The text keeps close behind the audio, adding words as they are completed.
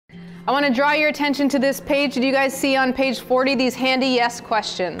I want to draw your attention to this page. Do you guys see on page 40 these handy yes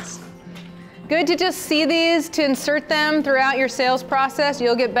questions? Good to just see these, to insert them throughout your sales process.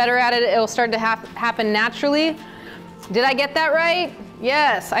 You'll get better at it. It'll start to happen naturally. Did I get that right?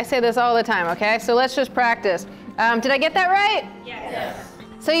 Yes, I say this all the time, okay? So let's just practice. Did I get that right? Yes.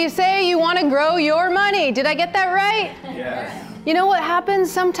 So you say you want to grow your money. Did I get that right? Yes. You know what happens?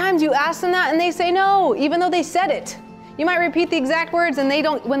 Sometimes you ask them that and they say no, even though they said it. You might repeat the exact words and they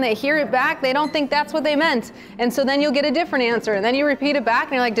don't, when they hear it back, they don't think that's what they meant. And so then you'll get a different answer and then you repeat it back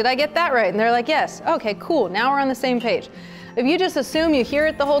and you're like, did I get that right? And they're like, yes. Okay, cool. Now we're on the same page. If you just assume you hear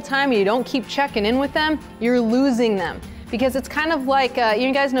it the whole time and you don't keep checking in with them, you're losing them. Because it's kind of like,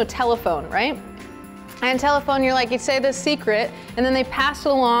 you guys know telephone, right? And telephone, you're like, you say this secret, and then they pass it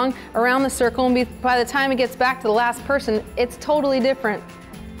along around the circle, and by the time it gets back to the last person, it's totally different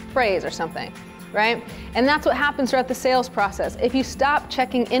phrase or something, right? And that's what happens throughout the sales process. If you stop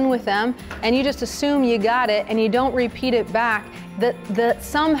checking in with them, and you just assume you got it, and you don't repeat it back,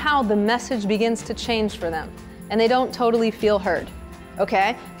 somehow the message begins to change for them, and they don't totally feel heard.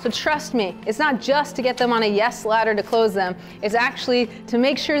 Okay? So trust me, it's not just to get them on a yes ladder to close them, it's actually to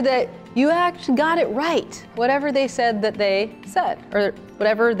make sure that you actually got it right, whatever they said that they said, or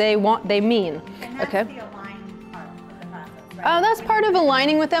whatever they mean. And that's okay? the aligning part of the process, right? That's part of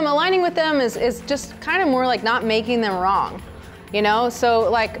aligning with them. Aligning with them is just kind of more like not making them wrong. You know, so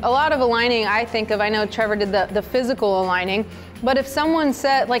like a lot of aligning I think of, I know Trevor did the physical aligning, but if someone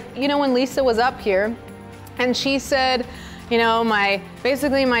said, like, you know, when Lisa was up here and she said, you know,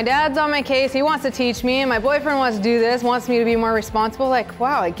 basically my dad's on my case, he wants to teach me, and my boyfriend wants to do this, wants me to be more responsible. Like,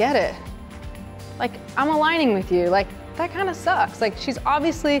 wow, I get it. Like, I'm aligning with you. Like, that kind of sucks. Like, she's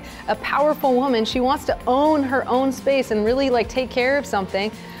obviously a powerful woman. She wants to own her own space and really like take care of something.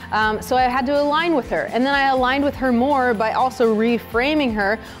 So I had to align with her. And then I aligned with her more by also reframing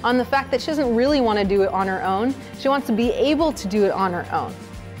her on the fact that she doesn't really want to do it on her own. She wants to be able to do it on her own.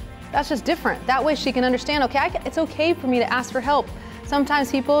 That's just different. That way she can understand, okay, it's okay for me to ask for help.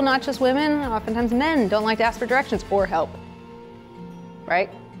 Sometimes people, not just women, oftentimes men, don't like to ask for directions or help. Right?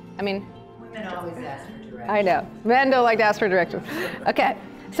 I mean, Women always ask for directions. I know. Men don't like to ask for directions. Okay.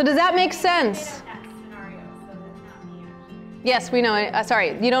 So does that make sense? Yes, we know.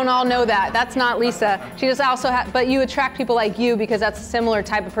 Sorry, you don't all know that. That's not Lisa. She just also, but you attract people like you because that's a similar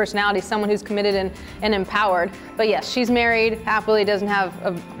type of personality, someone who's committed and empowered. But yes, she's married, happily, doesn't have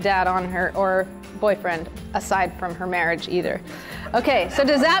a dad on her or boyfriend aside from her marriage either. Okay, so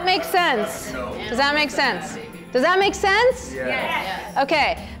does that make sense? Does that make sense? Does that make sense? Yes.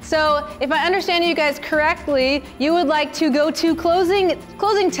 Okay, so if I understand you guys correctly, you would like to go to closing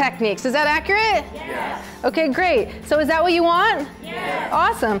techniques. Is that accurate? Yes. Okay, great. So is that what you want? Yes.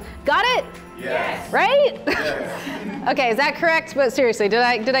 Awesome. Got it? Yes. Right? Yes. Okay, is that correct? But seriously, did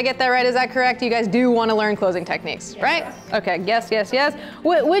I get that right? Is that correct? You guys do want to learn closing techniques, right? Okay, yes, yes, yes.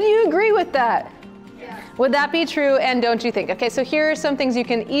 Would you agree with that? Would that be true, and don't you think? Okay, so here are some things you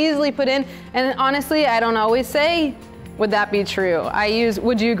can easily put in, and honestly, I don't always say, would that be true? I use,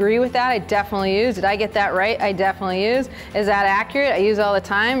 would you agree with that? I definitely use. Did I get that right? I definitely use. Is that accurate? I use all the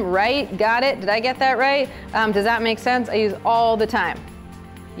time. Right? Got it? Did I get that right? Does that make sense? I use all the time.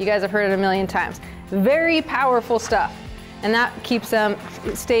 You guys have heard it a million times. Very powerful stuff, and that keeps them,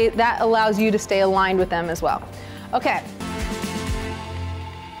 that allows you to stay aligned with them as well. Okay.